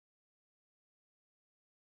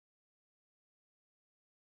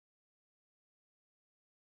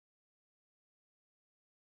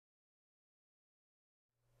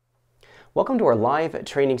Welcome to our live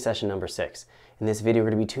training session number 6. In this video,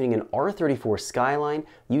 we're going to be tuning an R34 Skyline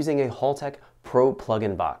using a Haltech Pro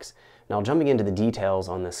Plug-In box. Now, jumping into the details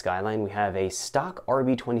on this Skyline, we have a stock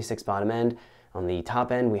RB26 bottom end. On the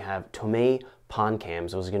top end, we have Tomei pond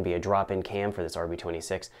cams. Those are going to be a drop-in cam for this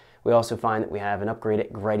RB26. We also find that we have an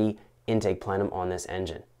upgraded Greddy intake plenum on this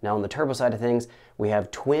engine. Now, on the turbo side of things, we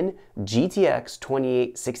have twin GTX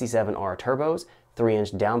 2867R turbos,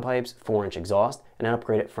 3-inch downpipes, 4-inch exhaust, and an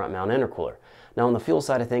upgraded front mount intercooler. Now on the fuel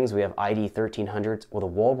side of things, we have ID 1300s with a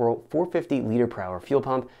Walbro 450 liter per hour fuel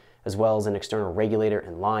pump, as well as an external regulator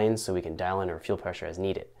and lines so we can dial in our fuel pressure as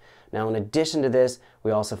needed. Now in addition to this,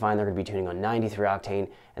 we also find they're going to be tuning on 93 octane,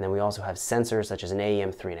 and then we also have sensors such as an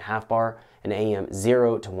AEM 3.5 bar, an AEM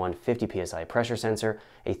 0 to 150 psi pressure sensor,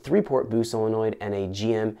 a 3-port boost solenoid, and a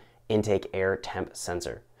GM intake air temp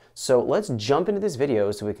sensor. So let's jump into this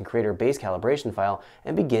video so we can create our base calibration file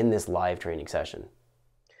and begin this live training session.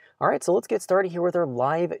 All right, so let's get started here with our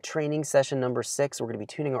live training session number 6. We're going to be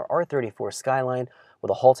tuning our R34 Skyline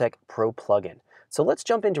with a Haltech Pro Plug-In. So let's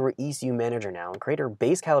jump into our ECU manager now and create our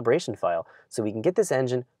base calibration file so we can get this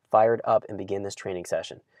engine fired up and begin this training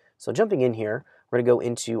session. So jumping in here, we're going to go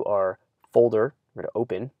into our folder, we're going to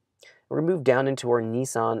open. We're going to move down into our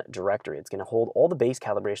Nissan directory. It's going to hold all the base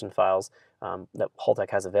calibration files that Haltech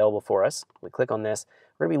has available for us. We click on this.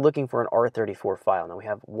 We're going to be looking for an R34 file. Now we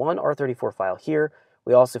have one R34 file here.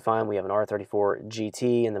 We also find we have an R34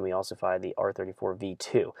 GT, and then we also find the R34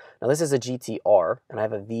 V2. Now this is a GTR, and I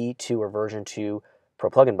have a V2 or version 2 Pro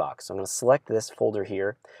Plug-In box. So I'm going to select this folder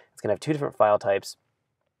here. It's going to have two different file types.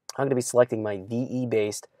 I'm going to be selecting my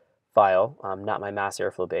VE-based file, not my mass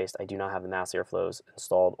airflow based. I do not have the mass airflows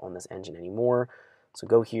installed on this engine anymore. So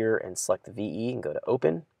go here and select the VE and go to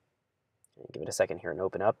open. And give it a second here and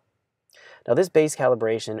open up. Now this base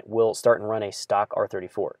calibration will start and run a stock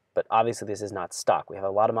R34, but obviously this is not stock. We have a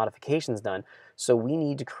lot of modifications done, so we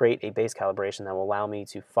need to create a base calibration that will allow me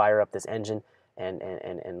to fire up this engine and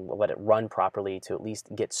let it run properly to at least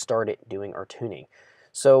get started doing our tuning.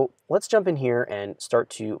 So let's jump in here and start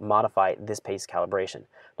to modify this base calibration.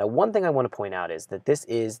 Now one thing I want to point out is that this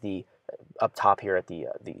is the up top here at the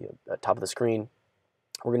top of the screen.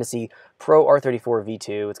 We're going to see Pro R34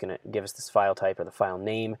 V2. It's going to give us this file type or the file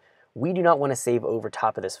name. We do not want to save over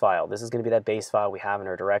top of this file. This is going to be that base file we have in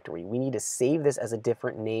our directory. We need to save this as a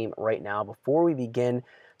different name right now before we begin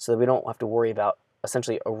so that we don't have to worry about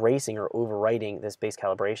essentially erasing or overwriting this base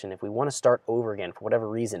calibration. If we want to start over again for whatever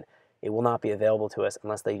reason, it will not be available to us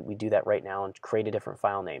unless we do that right now and create a different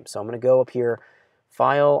file name. So I'm going to go up here,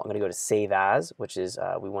 File, I'm going to go to Save As, which is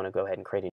we want to go ahead and create a